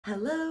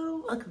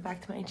Hello, welcome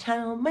back to my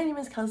channel. My name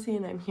is Kelsey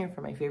and I'm here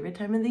for my favorite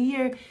time of the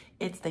year.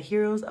 It's the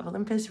Heroes of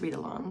Olympus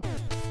read-along.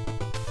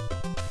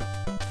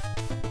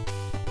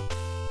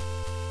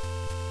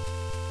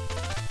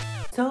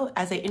 So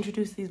as I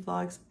introduce these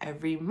vlogs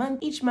every month,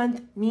 each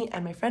month, me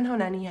and my friend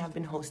Honani have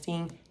been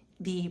hosting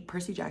the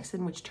Percy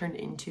Jackson, which turned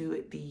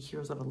into the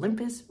Heroes of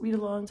Olympus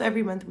read-along. So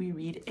every month we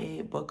read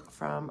a book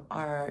from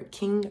our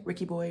King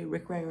Ricky Boy,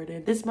 Rick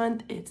Riordan. This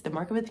month it's The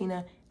Mark of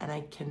Athena, and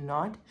I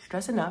cannot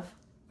stress enough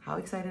how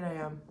excited I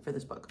am for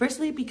this book.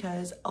 Firstly,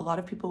 because a lot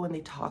of people, when they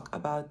talk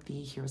about the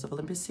Heroes of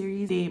Olympus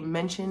series, they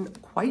mention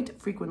quite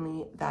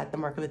frequently that The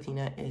Mark of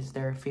Athena is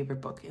their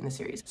favorite book in the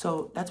series.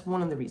 So that's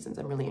one of the reasons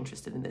I'm really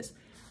interested in this.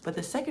 But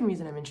the second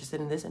reason I'm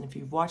interested in this, and if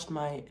you've watched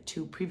my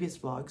two previous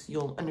vlogs,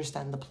 you'll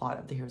understand the plot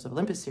of the Heroes of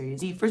Olympus series.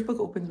 The first book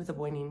opens with a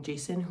boy named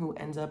Jason who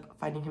ends up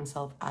finding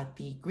himself at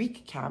the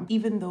Greek camp,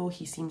 even though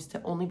he seems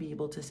to only be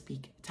able to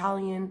speak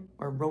Italian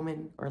or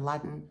Roman or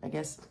Latin, I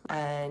guess.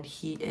 And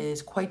he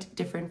is quite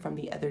different from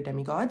the other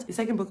demigods. The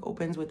second book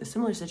opens with a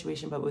similar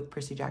situation, but with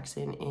Percy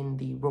Jackson in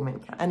the Roman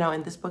camp. And now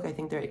in this book, I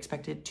think they're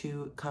expected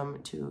to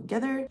come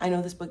together. I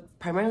know this book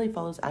primarily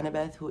follows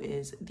Annabeth, who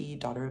is the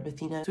daughter of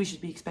Athena. So we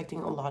should be expecting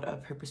a lot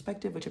of her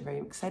perspective, which I'm very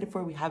excited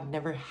for. We have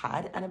never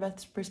had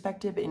Annabeth's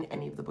perspective in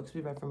any of the books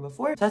we've read from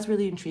before. So that's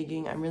really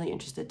intriguing. I'm really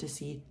interested to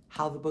see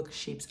how the book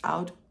shapes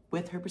out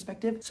with her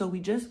perspective. So we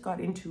just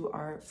got into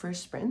our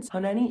first sprints.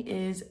 Honani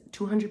is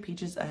 200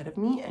 pages ahead of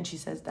me, and she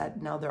says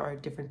that now there are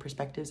different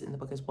perspectives in the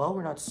book as well.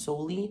 We're not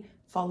solely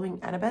following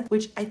Annabeth,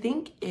 which I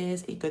think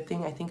is a good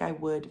thing. I think I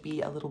would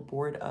be a little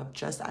bored of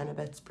just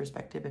Annabeth's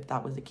perspective if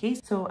that was the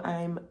case. So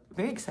I'm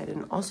very excited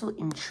and also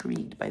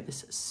intrigued by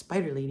this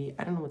spider lady.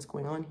 I don't know what's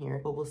going on here,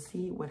 but we'll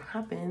see what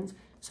happens.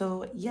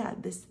 So yeah,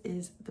 this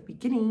is the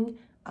beginning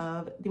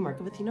of the Mark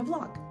of Athena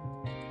vlog.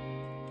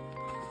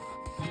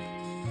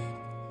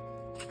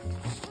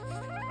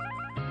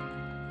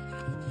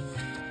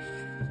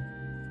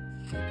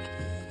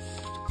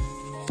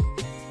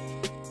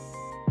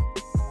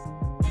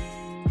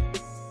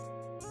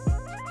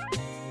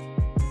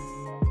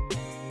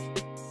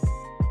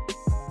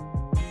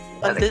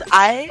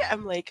 I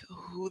am like,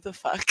 who the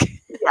fuck?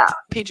 Yeah.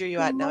 Page are you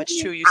at now?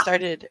 It's true, you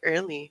started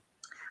early.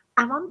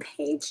 I'm on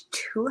page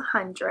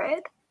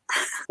 200.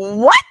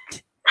 What?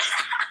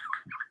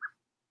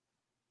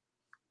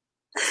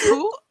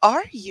 Who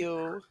are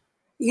you?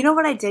 You know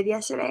what I did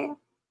yesterday?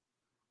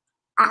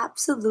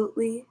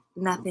 Absolutely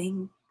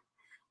nothing.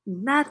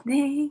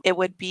 Nothing. It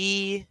would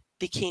be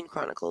the Kane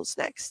Chronicles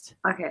next.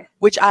 Okay.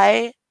 Which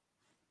I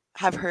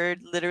have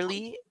heard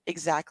literally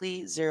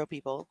exactly 0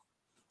 people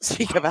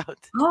speak about.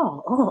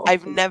 Oh.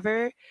 I've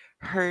never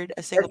heard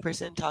a single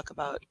person talk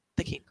about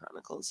the Kane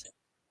Chronicles.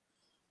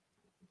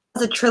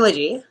 It's a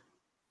trilogy.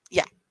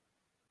 Yeah.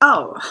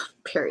 Oh,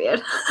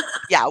 period.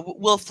 Yeah,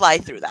 we'll fly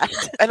through that.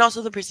 And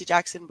also the Percy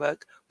Jackson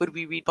book. Would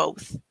we read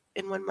both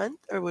in 1 month,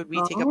 or would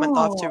we take a month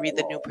off to read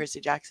the new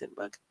Percy Jackson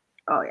book?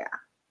 Oh yeah.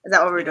 Is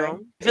that what we're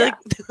doing? I feel like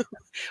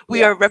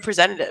we are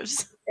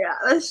representatives. Yeah,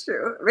 that's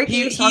true.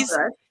 Ricky,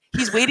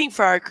 he's waiting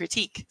for our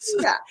critique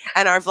yeah.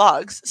 and our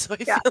vlogs. So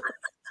I feel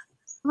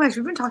Oh my gosh,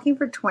 we've been talking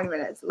for 20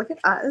 minutes. Look at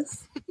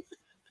us.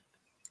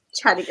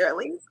 Chatty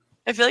girlies.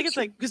 I feel like it's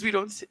like because we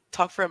don't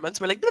talk for a month,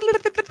 so we're like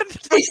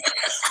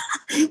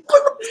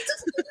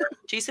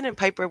Jason and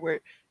Piper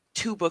were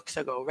 2 books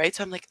ago, right?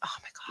 So I'm like, oh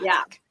my god. Yeah.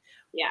 Like,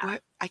 yeah.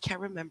 What? I can't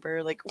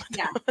remember. Like, what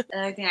yeah.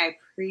 Another thing I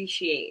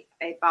appreciate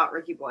about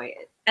Ricky Boy,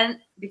 and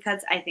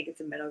because I think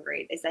it's a middle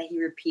grade, is that he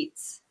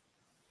repeats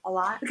a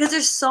lot because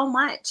there's so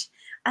much.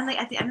 And like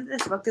at the end of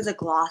this book, there's a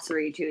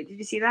glossary too. Did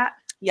you see that?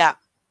 Yeah.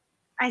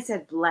 I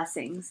said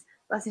blessings.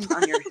 Blessings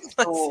on your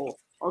soul.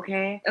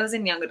 Okay. It was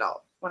in young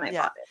adult when I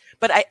bought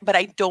it. But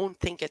I don't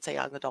think it's a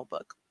young adult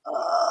book.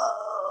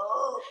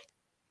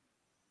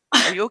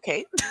 Are you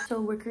okay? So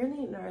we're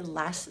currently in our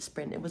last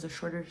sprint. It was a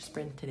shorter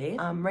sprint today.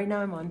 Right now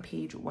I'm on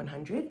page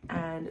 100,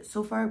 and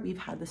so far we've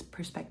had this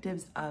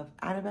perspectives of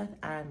Annabeth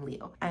and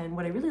Leo. And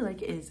what I really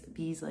like is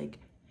these like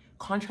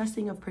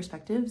contrasting of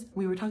perspectives.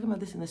 We were talking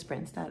about this in the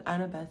sprints, that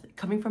Annabeth,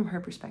 coming from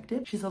her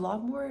perspective, she's a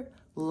lot more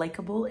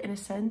likable in a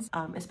sense,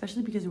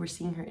 especially because we're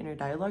seeing her inner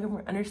dialogue and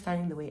we're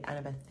understanding the way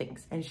Annabeth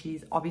thinks. And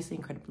she's obviously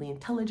incredibly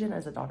intelligent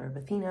as a daughter of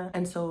Athena.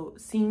 And so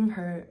seeing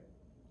her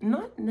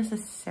not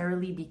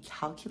necessarily be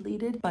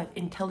calculated, but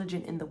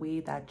intelligent in the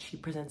way that she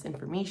presents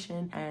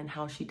information and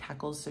how she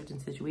tackles certain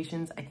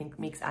situations, I think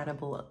makes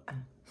Annabeth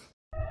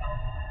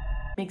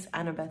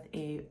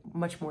a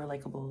much more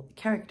likable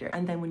character.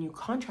 And then when you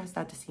contrast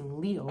that to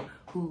seeing Leo,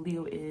 who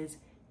Leo is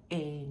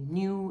a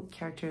new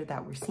character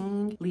that we're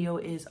seeing. Leo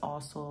is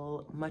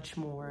also much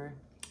more,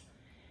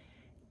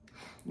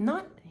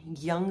 not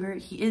younger,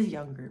 he is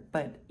younger,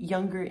 but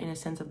younger in a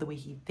sense of the way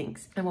he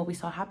thinks. And what we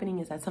saw happening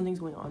is that something's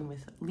going on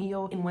with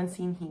Leo. In one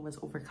scene, he was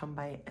overcome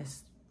by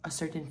a a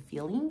certain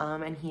feeling,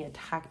 and he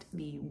attacked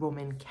the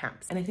Roman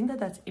camps. And I think that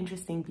that's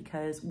interesting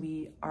because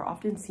we are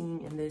often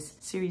seeing in this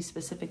series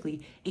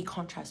specifically a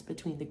contrast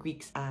between the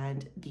Greeks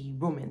and the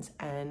Romans,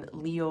 and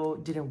Leo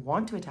didn't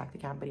want to attack the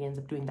camp, but he ends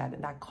up doing that,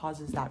 and that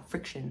causes that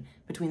friction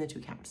between the two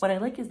camps. What I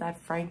like is that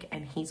Frank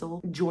and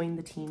Hazel join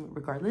the team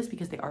regardless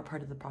because they are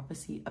part of the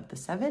prophecy of the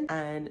seven,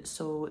 and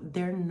so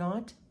they're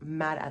not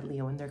mad at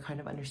Leo and they're kind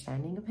of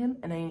understanding of him,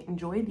 and I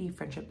enjoy the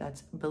friendship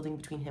that's building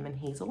between him and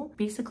Hazel.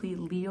 Basically,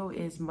 Leo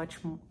is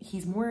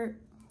he's more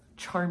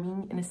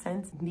charming in a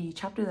sense. The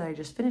chapter that I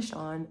just finished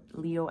on,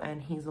 Leo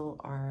and Hazel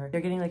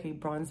they're getting like a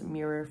bronze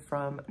mirror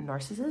from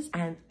Narcissus,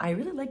 and I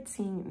really liked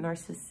seeing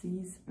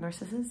Narcissus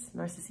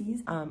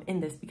in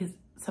this because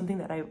something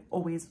that I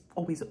always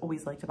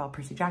liked about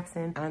Percy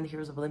Jackson and the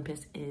Heroes of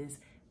Olympus is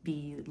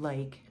the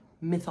like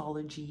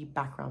mythology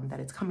background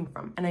that it's coming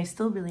from. And I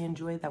still really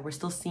enjoy that we're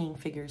still seeing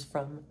figures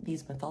from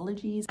these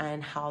mythologies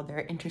and how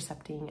they're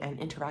intercepting and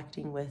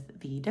interacting with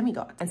the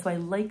demigods. And so I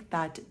like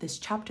that this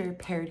chapter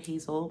paired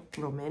Hazel,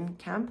 Roman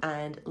camp,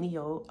 and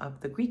Leo of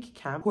the Greek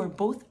camp, who are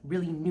both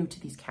really new to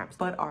these camps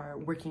but are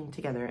working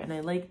together. And I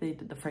like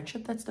the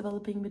friendship that's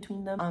developing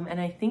between them. And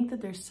I think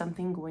that there's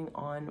something going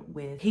on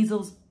with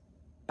Hazel's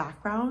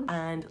background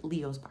and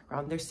Leo's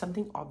background. There's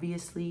something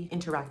obviously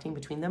interacting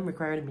between them.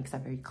 Riordan makes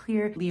that very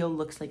clear. Leo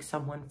looks like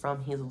someone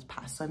from Hazel's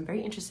past. So I'm very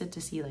interested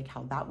to see like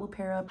how that will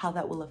pair up, how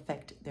that will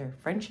affect their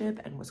friendship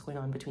and what's going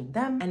on between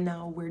them. And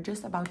now we're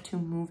just about to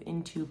move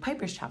into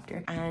Piper's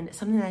chapter. And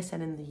something that I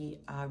said in the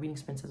reading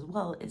sprints as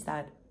well is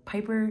that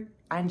Piper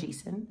and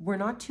Jason were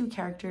not two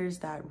characters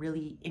that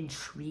really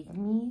intrigued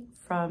me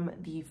from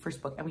the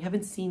first book, and we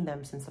haven't seen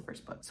them since the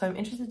first book. So I'm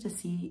interested to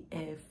see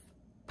if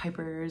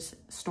Piper's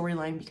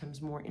storyline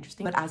becomes more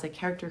interesting, but as a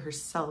character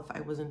herself, I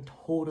wasn't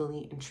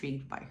totally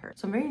intrigued by her.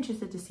 So I'm very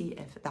interested to see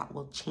if that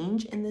will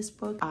change in this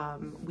book.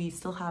 We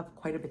still have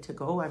quite a bit to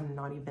go. I'm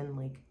not even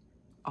like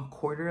a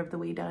quarter of the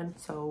way done,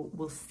 so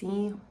we'll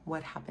see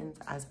what happens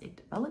as it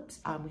develops.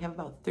 We have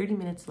about 30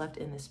 minutes left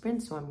in the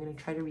sprint, so I'm going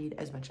to try to read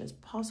as much as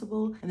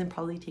possible and then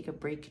probably take a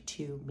break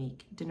to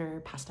make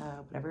dinner, pasta,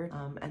 whatever,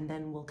 and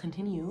then we'll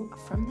continue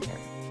from there.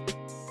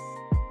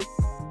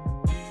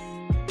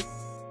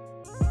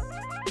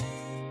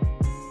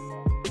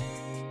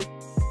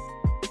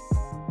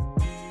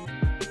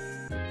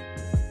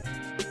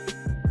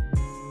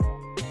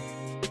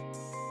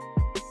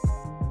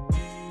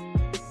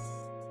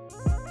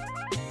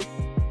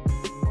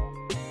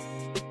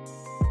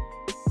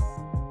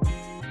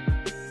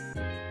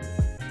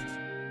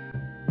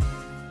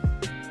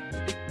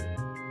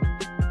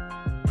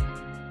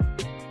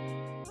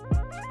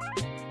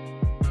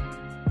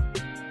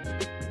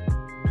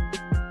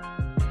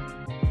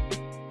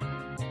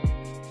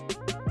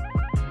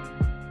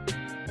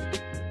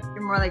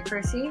 More like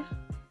Percy.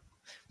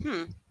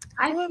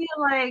 I feel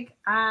like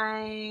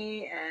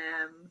I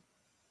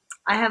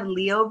have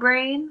Leo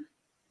brain,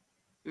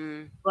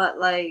 but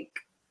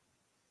like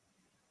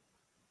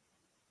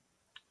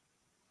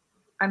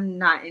I'm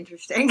not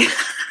interesting.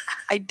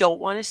 I don't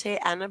want to say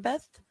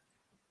Annabeth,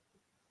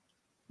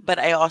 but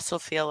I also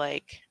feel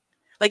like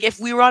if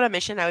we were on a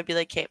mission, I would be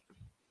like, okay,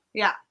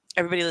 yeah,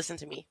 everybody listen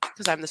to me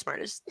because I'm the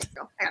smartest.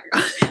 I gotta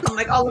go. I'm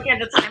like, oh, look at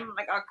the time. I'm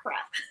like, oh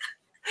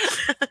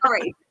crap. All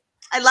right.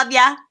 I love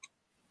ya.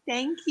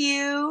 Thank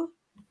you.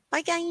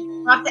 Bye, guys.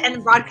 We'll have to end the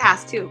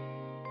broadcast too.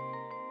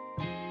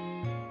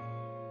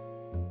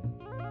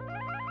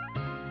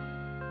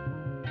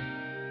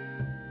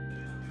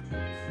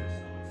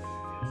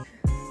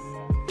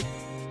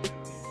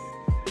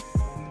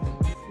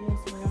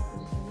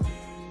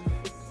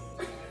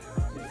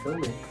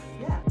 Film it.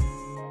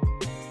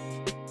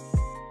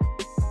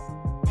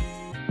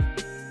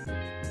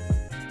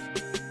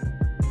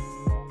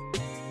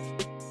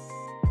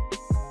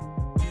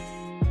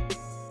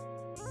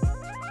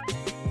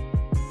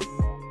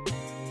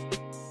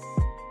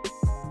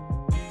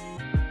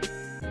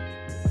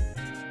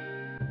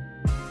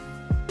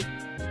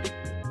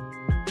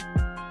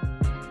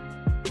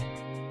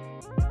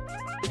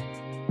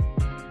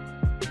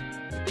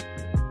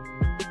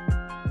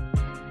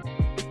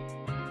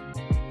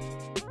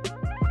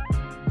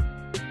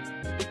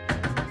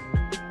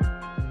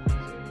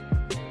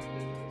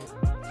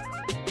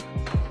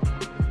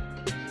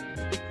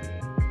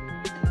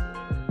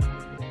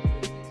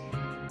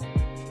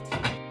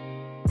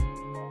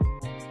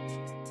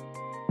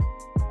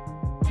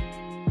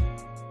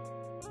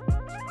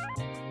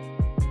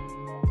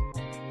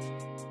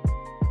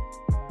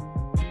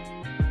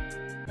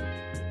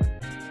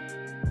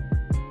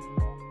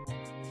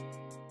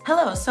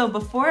 Hello, so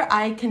before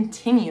I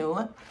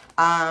continue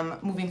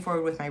moving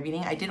forward with my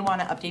reading, I did want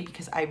to update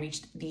because I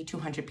reached the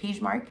 200-page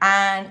mark,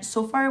 and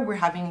so far we're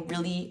having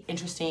really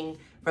interesting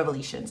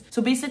revelations.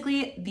 So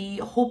basically, the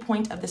whole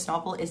point of this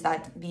novel is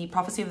that the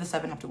prophecy of the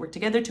seven have to work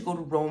together to go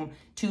to Rome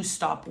to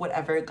stop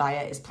whatever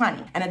Gaia is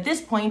planning. And at this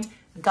point,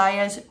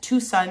 Gaia's two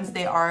sons,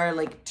 they are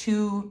like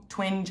two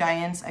twin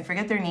giants, I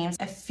forget their names,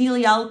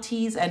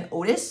 Ephialtes and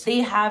Otis, they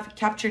have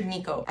captured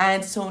Nico.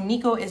 And so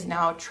Nico is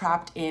now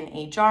trapped in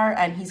a jar,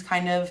 and he's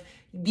kind of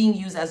being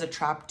used as a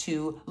trap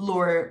to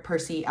lure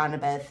Percy,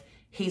 Annabeth,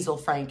 Hazel,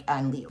 Frank,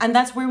 and Leo. And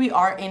that's where we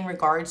are in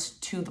regards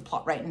to the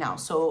plot right now.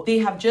 So they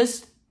have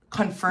just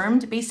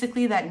confirmed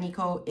basically that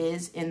Nico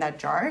is in that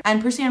jar,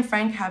 and Percy and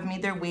Frank have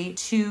made their way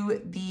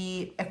to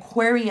the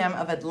aquarium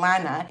of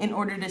Atlanta in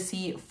order to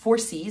see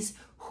Forces,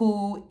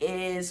 who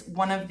is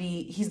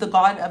he's the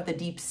god of the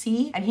deep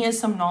sea, and he has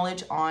some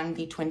knowledge on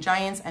the twin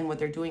giants and what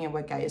they're doing and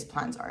what Gaia's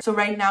plans are. So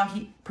right now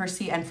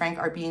Percy and Frank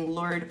are being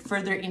lured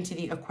further into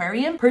the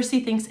aquarium. Percy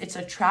thinks it's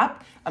a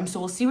trap, so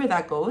we'll see where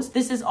that goes.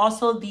 This is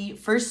also the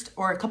first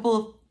or a couple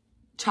of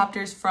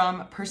chapters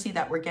from Percy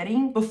that we're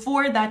getting.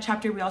 Before that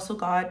chapter, we also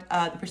got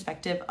the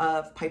perspective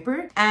of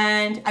Piper,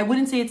 and I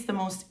wouldn't say it's the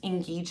most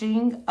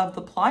engaging of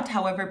the plot.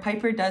 However,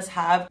 Piper does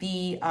have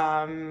the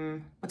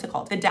what's it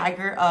called? The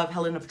dagger of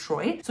Helen of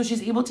Troy. So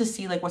she's able to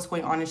see like what's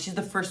going on, and she's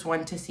the first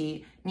one to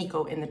see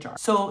Nico in the jar.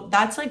 So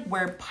that's like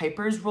where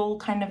Piper's role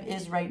kind of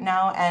is right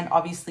now, and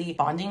obviously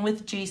bonding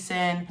with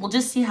Jason. We'll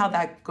just see how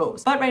that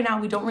goes. But right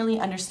now we don't really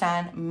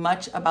understand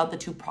much about the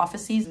two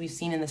prophecies we've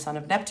seen in the Son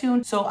of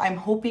Neptune. So I'm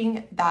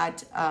hoping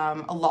that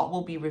a lot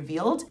will be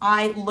revealed.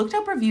 I looked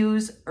up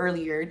reviews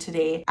earlier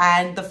today,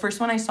 and the first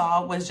one I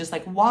saw was just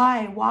like,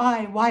 why,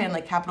 in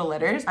like capital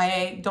letters.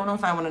 I don't know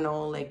if I want to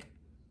know like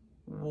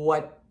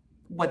what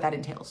that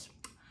entails.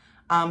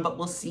 But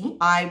we'll see.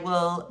 I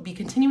will be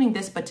continuing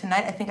this, but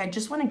tonight I think I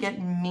just want to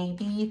get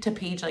maybe to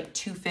page like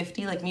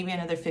 250, like maybe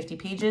another 50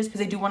 pages,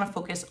 because I do want to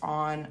focus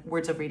on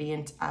Words of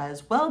Radiant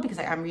as well, because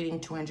I am reading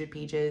 200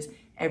 pages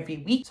every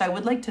week. So I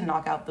would like to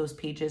knock out those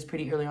pages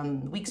pretty early on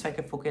in the week so I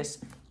could focus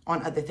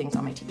on other things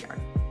on my TBR.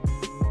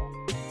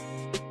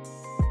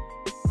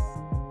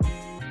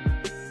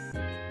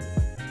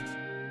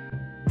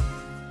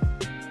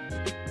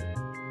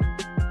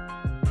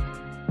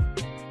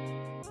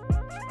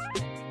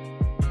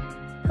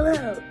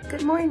 Hello,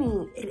 good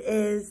morning. It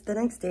is the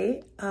next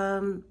day.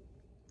 I'm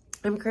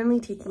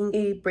currently taking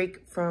a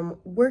break from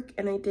work,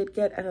 and I did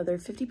get another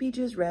 50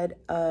 pages read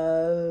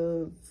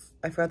of,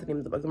 I forgot the name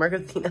of the book, The Mark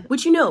of Athena,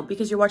 which you know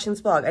because you're watching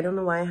this vlog. I don't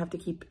know why I have to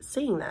keep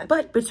saying that.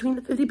 But between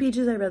the 50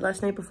 pages I read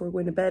last night before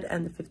going to bed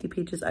and the 50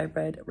 pages I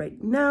read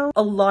right now,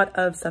 a lot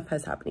of stuff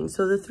has happening.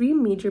 So the three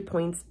major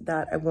points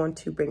that I want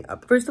to bring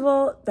up. First of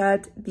all,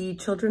 that the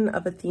children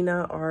of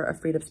Athena are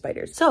afraid of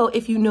spiders. So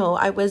if you know,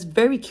 I was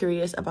very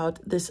curious about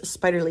this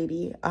spider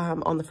lady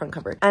on the front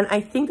cover. And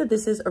I think that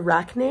this is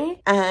Arachne,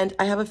 and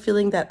I have a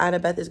feeling that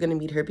Annabeth is going to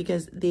meet her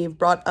because they've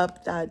brought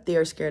up that they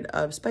are scared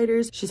of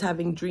spiders. She's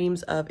having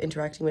dreams of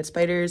interacting with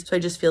spiders. So I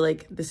just feel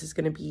like this is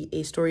going to be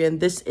a story, and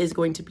this is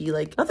going to be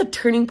like not the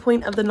turning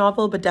point of the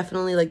novel, but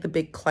definitely like the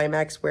big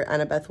climax where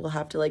Annabeth will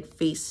have to like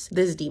face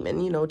this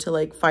demon, you know, to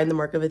like find the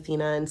Mark of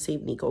Athena and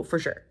save Nico for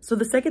sure. So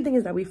the second thing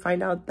is that we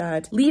find out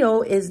that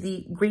Leo is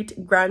the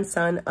great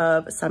grandson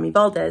of Sammy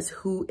Valdez,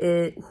 who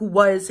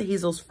was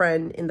Hazel's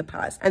friend in the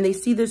past. And they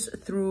see this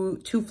through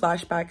two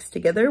flashbacks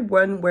together.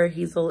 One where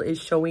Hazel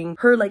is showing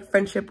her like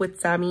friendship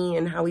with Sammy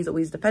and how he's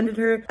always defended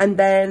her. And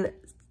then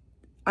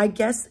I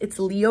guess it's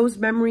Leo's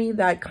memory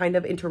that kind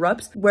of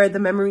interrupts, where the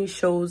memory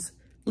shows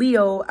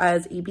Leo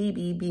as a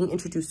baby being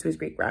introduced to his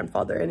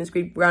great-grandfather, and his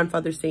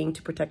great-grandfather saying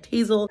to protect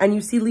Hazel. And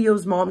you see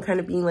Leo's mom kind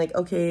of being like,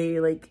 okay,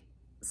 like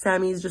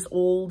Sammy's just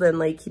old and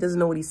like he doesn't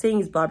know what he's saying,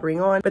 he's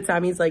blabbering on. But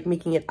Sammy's like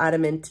making it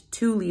adamant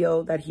to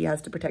Leo that he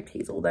has to protect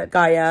Hazel, that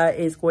Gaia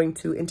is going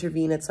to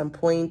intervene at some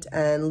point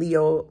and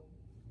Leo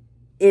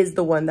is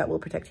the one that will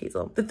protect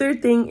Hazel. The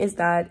third thing is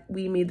that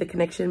we made the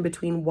connection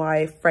between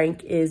why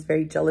Frank is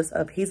very jealous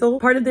of Hazel.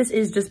 Part of this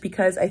is just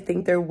because I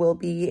think there will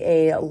be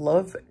a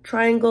love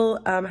triangle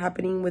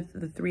happening with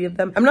the three of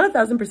them. I'm not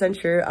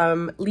 1000%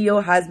 sure. Leo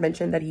has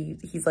mentioned that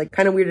he's like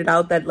kind of weirded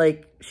out that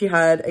like she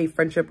had a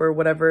friendship or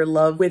whatever,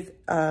 love with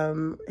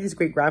his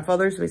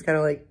great-grandfather. So he's kind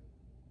of like,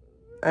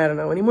 I don't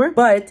know anymore.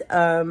 But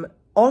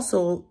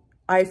also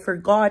I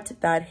forgot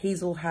that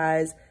Hazel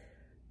has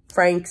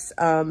Frank's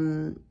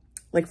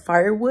like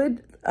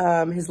firewood,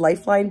 his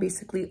lifeline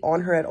basically on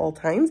her at all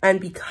times.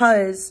 And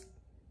because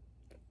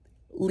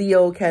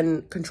Leo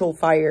can control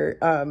fire,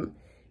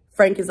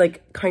 Frank is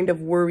like kind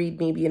of worried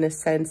maybe in a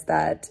sense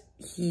that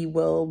he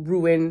will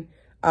ruin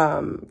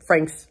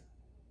Frank's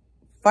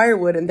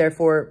firewood and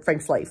therefore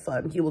Frank's life.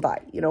 He will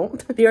die, you know?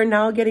 They are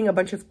now getting a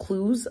bunch of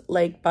clues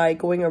like by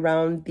going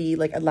around the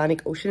like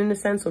Atlantic Ocean in a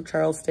sense. So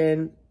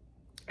Charleston,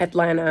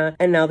 Atlanta,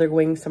 and now they're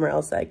going somewhere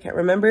else that I can't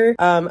remember.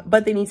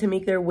 But they need to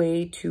make their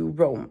way to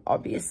Rome,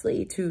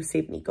 obviously, to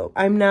save Nico.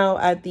 I'm now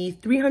at the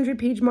 300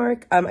 page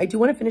mark. I do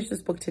want to finish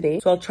this book today,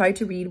 so I'll try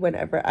to read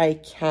whenever I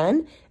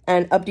can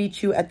and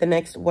update you at the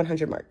next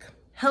 100 mark.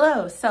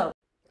 Hello, so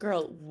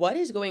girl, what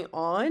is going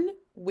on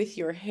with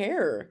your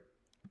hair?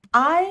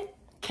 I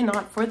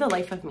cannot for the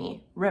life of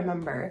me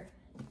remember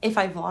if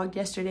I vlogged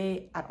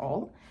yesterday at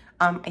all.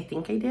 I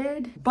think I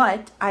did,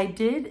 but I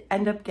did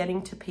end up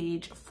getting to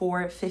page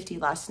 450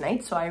 last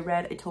night. So I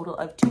read a total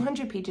of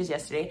 200 pages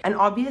yesterday, and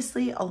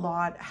obviously a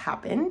lot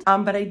happened.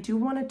 But I do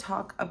want to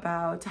talk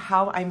about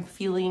how I'm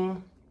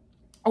feeling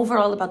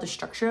overall about the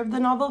structure of the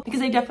novel,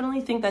 because I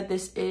definitely think that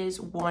this is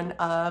one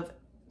of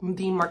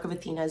the Mark of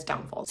Athena's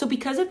downfall. So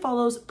because it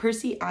follows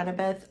Percy,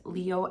 Annabeth,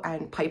 Leo,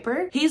 and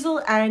Piper,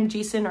 Hazel and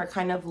Jason are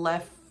kind of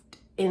left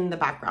in the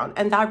background,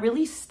 and that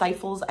really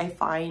stifles, I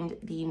find,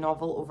 the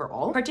novel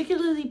overall,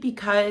 particularly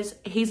because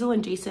Hazel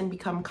and Jason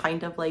become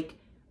kind of like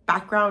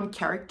background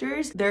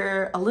characters.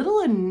 They're a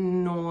little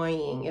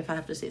annoying, if I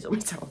have to say so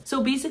myself.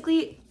 So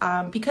basically,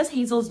 because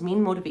Hazel's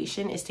main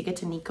motivation is to get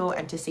to Nico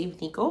and to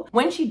save Nico,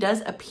 when she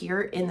does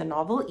appear in the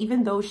novel,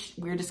 even though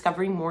we're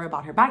discovering more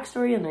about her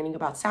backstory and learning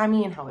about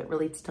Sammy and how it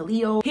relates to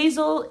Leo,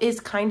 Hazel is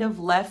kind of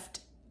left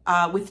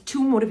with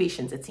two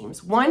motivations, it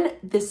seems. One,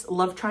 this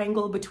love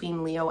triangle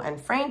between Leo and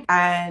Frank,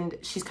 and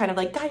she's kind of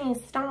like,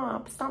 guys,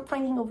 stop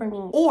fighting over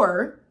me.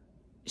 Or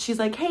she's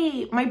like,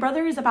 hey, my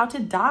brother is about to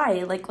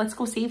die, like, let's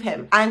go save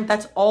him. And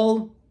that's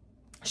all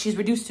she's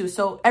reduced to.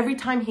 So every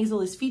time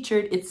Hazel is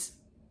featured, it's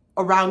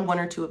around one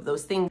or two of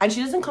those things. And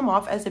she doesn't come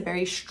off as a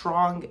very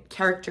strong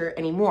character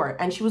anymore.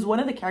 And she was one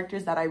of the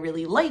characters that I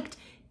really liked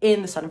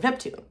in The Son of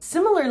Neptune.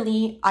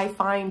 Similarly, I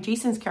find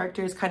Jason's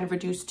character is kind of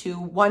reduced to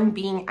one,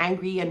 being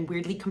angry and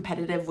weirdly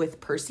competitive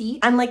with Percy.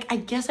 And like, I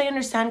guess I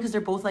understand because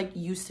they're both like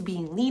used to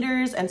being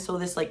leaders. And so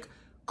this like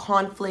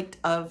conflict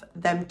of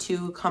them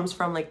two comes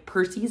from like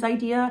Percy's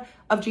idea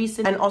of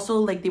Jason. And also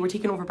like they were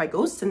taken over by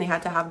ghosts and they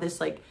had to have this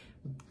like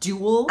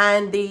duel,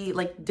 and they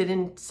like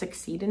didn't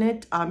succeed in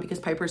it because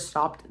Piper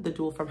stopped the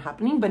duel from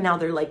happening, but now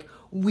they're like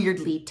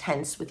weirdly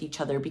tense with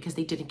each other because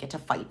they didn't get to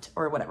fight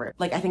or whatever.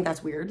 Like, I think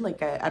that's weird.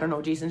 Like, I don't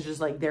know, Jason's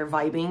just like, they're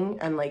vibing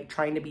and like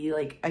trying to be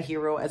like a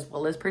hero as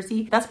well as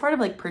Percy. That's part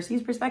of like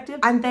Percy's perspective.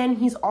 And then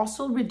he's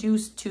also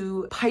reduced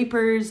to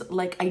Piper's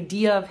like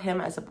idea of him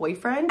as a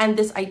boyfriend, and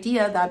this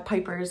idea that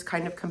Piper's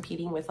kind of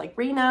competing with like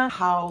Raina,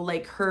 how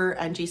like her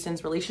and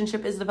Jason's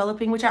relationship is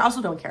developing, which I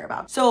also don't care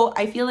about. So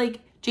I feel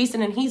like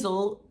Jason and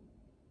Hazel,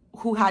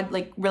 who had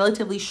like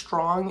relatively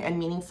strong and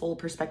meaningful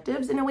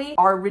perspectives in a way,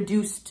 are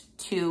reduced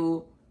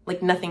to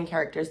like nothing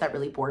characters that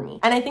really bore me.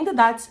 And I think that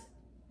that's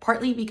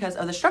partly because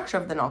of the structure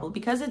of the novel,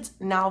 because it's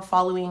now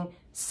following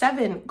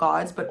 7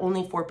 gods but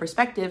only 4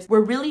 perspectives.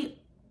 We're really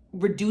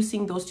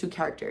reducing those 2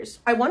 characters.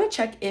 I want to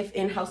check if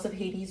in House of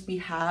Hades we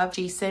have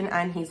Jason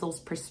and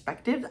Hazel's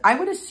perspective. I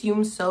would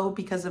assume so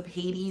because of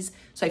Hades.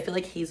 So I feel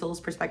like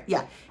Hazel's perspective,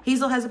 yeah,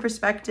 Hazel has a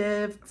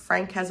perspective,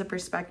 Frank has a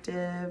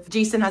perspective,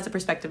 Jason has a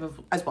perspective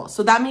as well.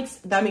 So that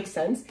makes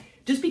sense,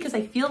 just because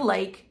I feel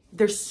like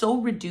they're so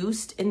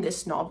reduced in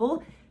this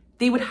novel.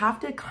 They would have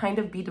to kind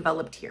of be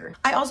developed here.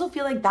 I also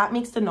feel like that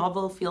makes the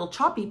novel feel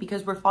choppy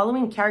because we're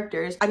following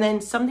characters and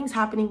then something's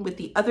happening with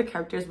the other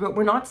characters, but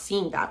we're not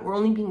seeing that. We're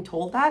only being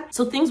told that.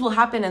 So things will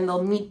happen and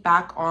they'll meet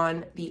back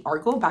on the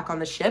Argo, back on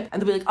the ship,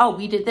 and they'll be like, oh,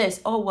 we did this.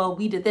 Oh, well,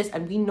 we did this.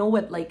 And we know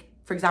what, like,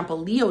 for example,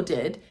 Leo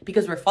did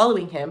because we're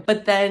following him,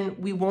 but then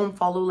we won't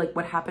follow like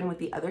what happened with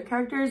the other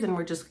characters, and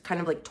we're just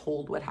kind of like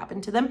told what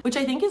happened to them, which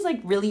I think is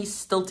like really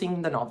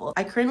stilting the novel.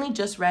 I currently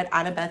just read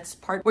Annabeth's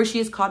part where she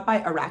is caught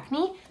by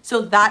Arachne.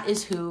 So that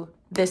is who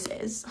this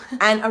is.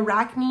 And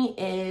Arachne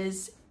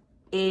is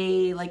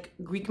a like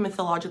Greek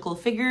mythological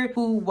figure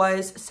who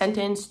was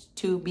sentenced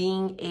to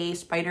being a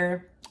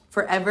spider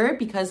forever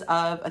because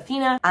of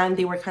Athena, and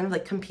they were kind of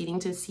like competing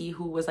to see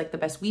who was like the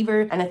best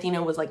weaver, and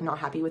Athena was like not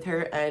happy with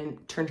her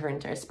and turned her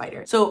into a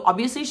spider. So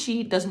obviously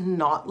she does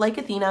not like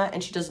Athena,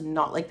 and she does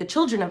not like the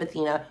children of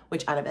Athena,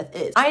 which Annabeth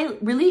is. I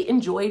really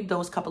enjoyed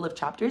those couple of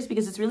chapters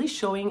because it's really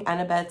showing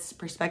Annabeth's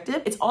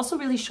perspective. It's also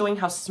really showing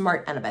how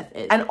smart Annabeth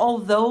is. And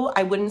although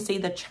I wouldn't say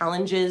the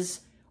challenges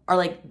are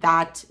like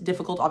that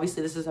difficult,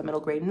 obviously this is a middle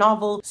grade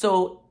novel,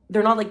 so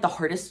they're not like the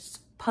hardest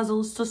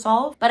puzzles to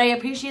solve, but I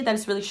appreciate that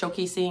it's really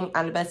showcasing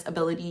Annabeth's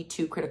ability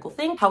to critical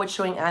think, how it's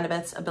showing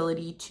Annabeth's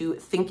ability to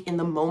think in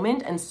the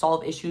moment and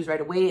solve issues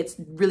right away. It's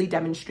really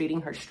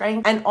demonstrating her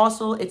strength, and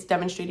also it's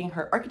demonstrating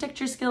her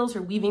architecture skills,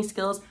 her weaving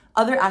skills,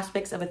 other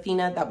aspects of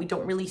Athena that we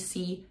don't really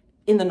see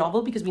in the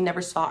novel because we never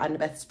saw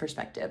Annabeth's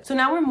perspective. So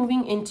now we're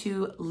moving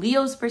into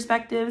Leo's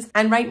perspectives,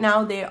 and right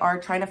now they are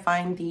trying to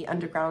find the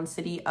underground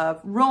city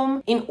of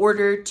Rome in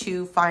order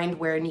to find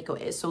where Nico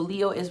is. So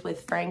Leo is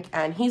with Frank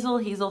and Hazel.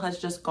 Hazel has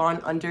just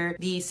gone under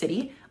the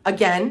city.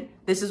 Again,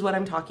 this is what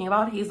I'm talking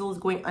about. Hazel is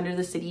going under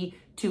the city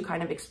to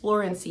kind of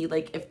explore and see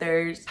like if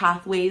there's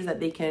pathways that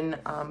they can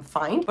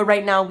find. But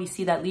right now we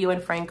see that Leo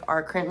and Frank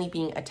are currently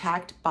being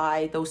attacked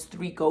by those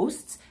 3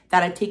 ghosts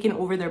that had taken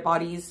over their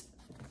bodies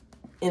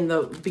in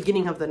the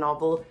beginning of the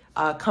novel,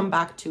 come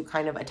back to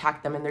kind of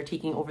attack them, and they're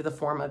taking over the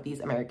form of these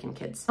American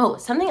kids. Oh,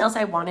 something else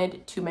I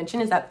wanted to mention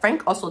is that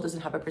Frank also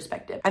doesn't have a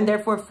perspective, and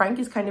therefore Frank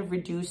is kind of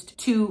reduced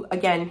to,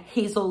 again,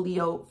 Hazel,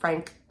 Leo,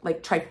 Frank,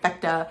 like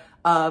trifecta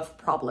of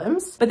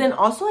problems. But then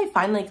also I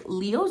find like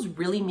Leo's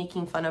really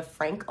making fun of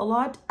Frank a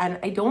lot, and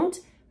I don't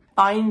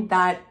find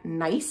that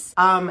nice,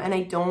 and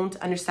I don't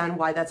understand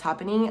why that's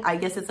happening. I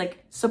guess it's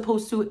like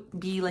supposed to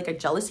be like a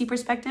jealousy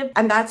perspective,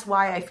 and that's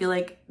why I feel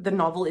like the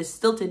novel is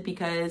stilted,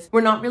 because we're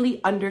not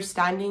really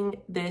understanding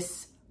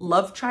this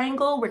love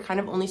triangle. We're kind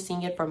of only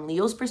seeing it from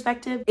Leo's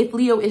perspective. If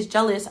Leo is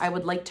jealous, I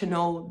would like to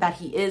know that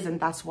he is, and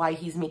that's why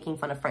he's making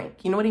fun of Frank.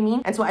 You know what I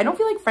mean? And so I don't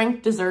feel like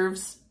Frank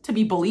deserves to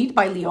be bullied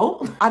by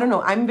Leo. I don't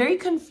know. I'm very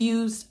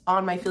confused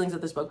on my feelings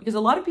of this book because a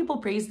lot of people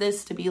praise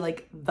this to be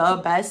like the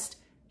best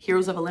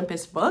Heroes of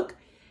Olympus book,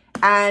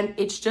 and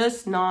it's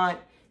just not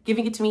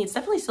giving it to me. It's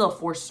definitely still a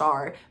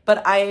 4-star,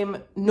 but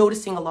I'm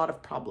noticing a lot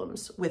of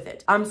problems with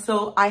it.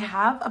 So I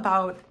have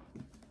about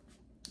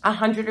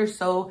 100 or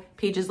so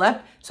pages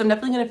left. So I'm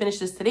definitely gonna finish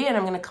this today and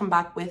I'm gonna come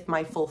back with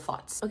my full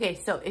thoughts. Okay,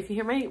 so if you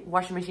hear my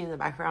washing machine in the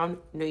background,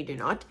 no you do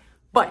not.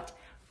 But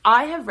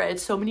I have read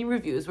so many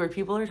reviews where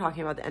people are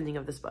talking about the ending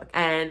of this book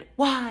and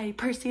why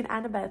Percy and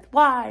Annabeth,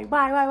 why?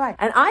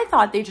 And I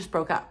thought they just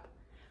broke up.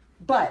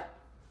 But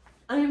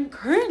I'm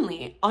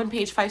currently on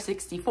page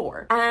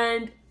 564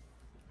 and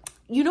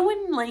you know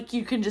when like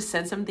you can just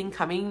sense something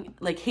coming?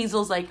 Like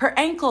Hazel's like, her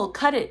ankle,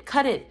 cut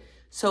it.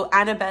 So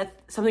Annabeth,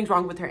 something's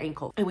wrong with her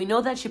ankle. And we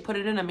know that she put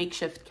it in a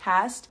makeshift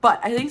cast, but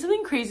I think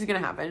something crazy is gonna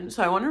happen.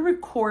 So I wanna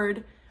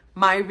record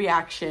my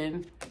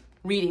reaction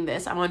reading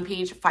this. I'm on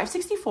page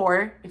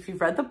 564. If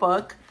you've read the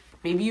book,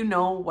 maybe you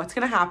know what's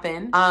gonna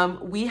happen.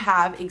 We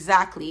have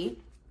exactly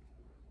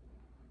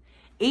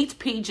 8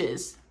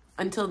 pages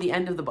until the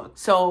end of the book.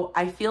 So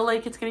I feel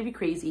like it's gonna be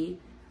crazy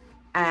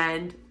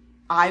and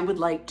I would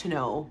like to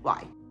know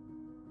why.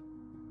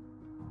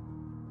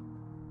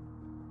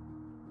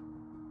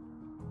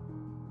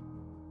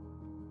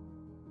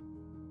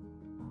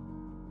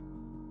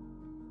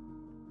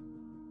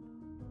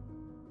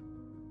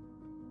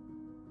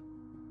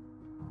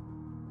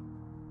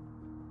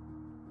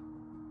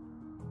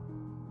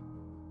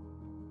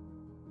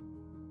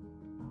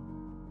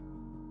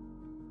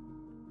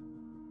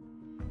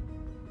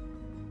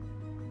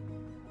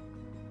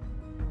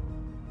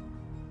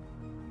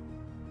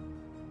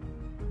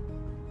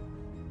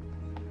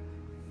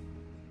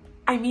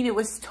 I mean, it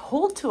was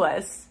told to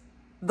us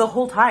the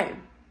whole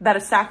time that a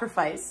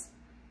sacrifice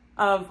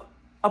of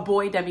a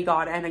boy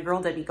demigod and a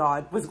girl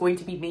demigod was going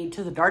to be made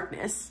to the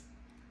darkness.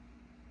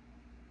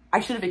 I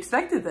should have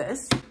expected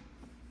this.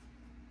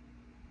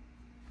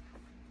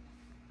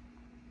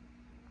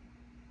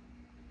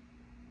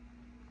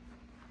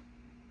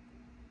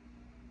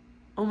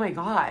 Oh my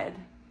God.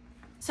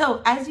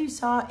 So as you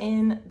saw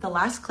in the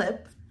last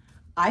clip,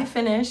 I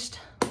finished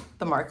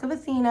The Mark of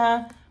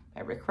Athena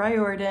by Rick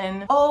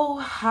Riordan. Oh,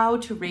 how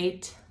to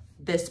rate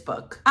this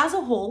book. As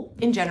a whole,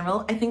 in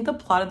general, I think the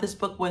plot of this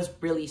book was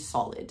really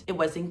solid. It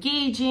was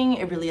engaging.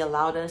 It really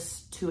allowed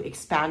us to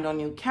expand on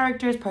new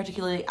characters,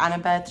 particularly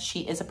Annabeth.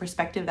 She is a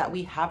perspective that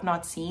we have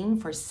not seen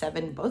for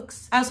 7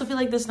 books. I also feel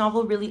like this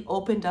novel really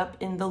opened up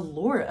in the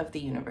lore of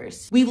the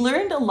universe. We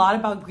learned a lot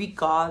about Greek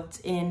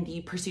gods in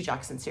the Percy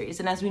Jackson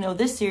series. And as we know,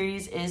 this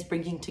series is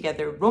bringing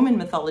together Roman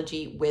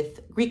mythology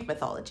with Greek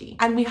mythology.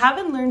 And we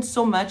haven't learned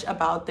so much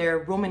about their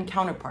Roman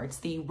counterparts,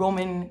 the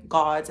Roman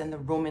gods and the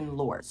Roman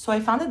lore. So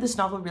I found that this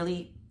novel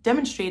really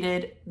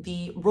demonstrated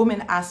the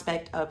Roman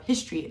aspect of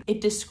history. It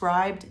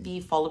described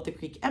the fall of the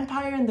Greek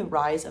Empire and the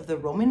rise of the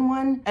Roman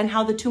one, and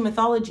how the two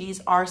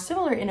mythologies are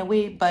similar in a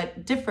way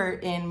but differ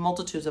in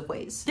multitudes of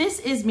ways. This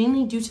is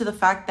mainly due to the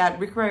fact that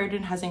Rick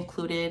Riordan has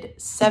included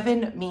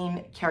 7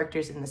 main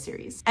characters in the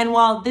series. And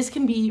while this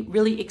can be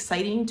really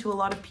exciting to a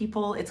lot of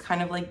people, it's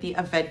kind of like the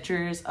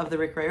Avengers of the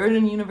Rick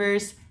Riordan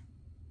universe,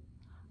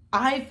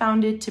 I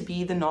found it to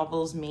be the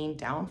novel's main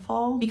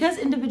downfall. Because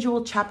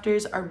individual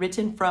chapters are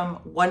written from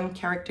one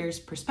character's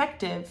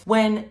perspective,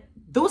 when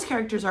those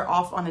characters are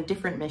off on a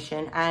different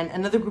mission and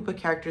another group of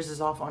characters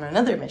is off on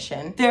another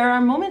mission, there are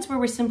moments where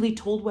we're simply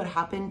told what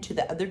happened to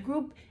the other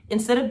group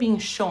instead of being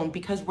shown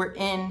because we're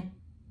in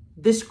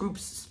this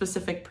group's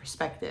specific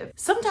perspective.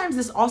 Sometimes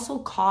this also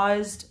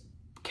caused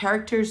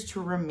characters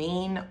to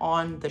remain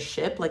on the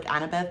ship, like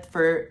Annabeth,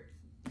 for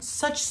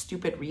such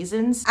stupid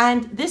reasons,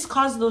 and this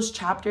caused those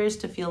chapters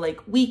to feel like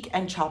weak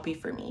and choppy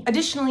for me.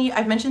 Additionally,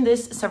 I've mentioned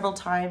this several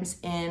times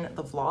in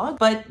the vlog,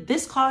 but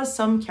this caused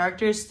some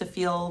characters to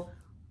feel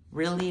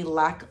really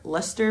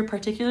lackluster,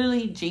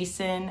 particularly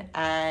Jason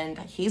and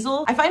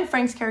Hazel. I find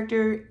Frank's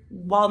character,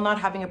 while not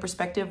having a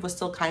perspective, was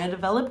still kind of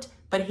developed,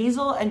 but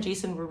Hazel and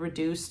Jason were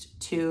reduced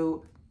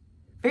to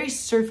very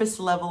surface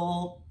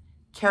level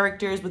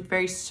characters with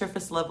very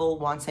surface level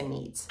wants and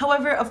needs.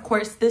 However, of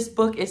course, this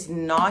book is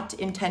not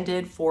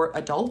intended for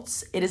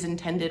adults. It is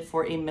intended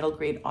for a middle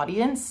grade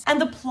audience. And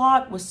the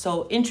plot was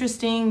so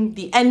interesting.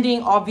 The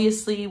ending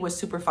obviously was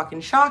super fucking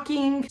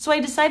shocking. So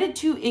I decided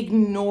to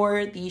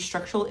ignore the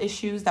structural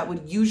issues that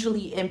would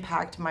usually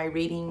impact my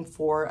rating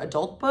for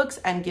adult books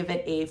and give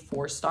it a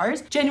 4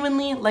 stars.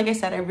 Genuinely, like I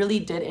said, I really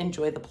did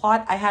enjoy the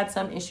plot. I had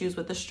some issues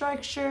with the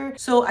structure,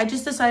 so I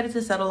just decided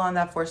to settle on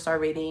that 4-star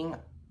rating.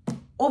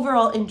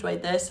 Overall,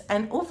 enjoyed this,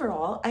 and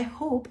overall, I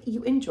hope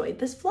you enjoyed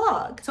this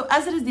vlog. So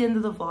as it is the end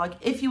of the vlog,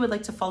 if you would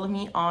like to follow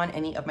me on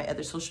any of my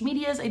other social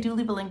medias, I do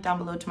leave a link down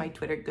below to my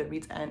Twitter,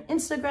 Goodreads, and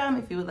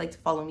Instagram if you would like to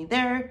follow me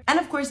there. And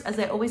of course, as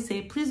I always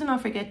say, please do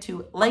not forget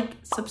to like,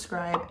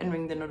 subscribe, and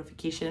ring the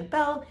notification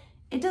bell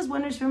It does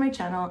wonders for my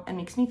channel and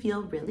makes me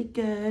feel really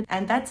good.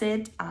 And that's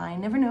it. I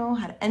never know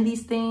how to end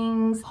these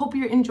things. Hope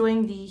you're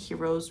enjoying the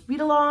Heroes read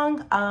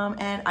along.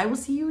 And I will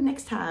see you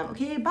next time.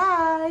 Okay,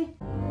 bye.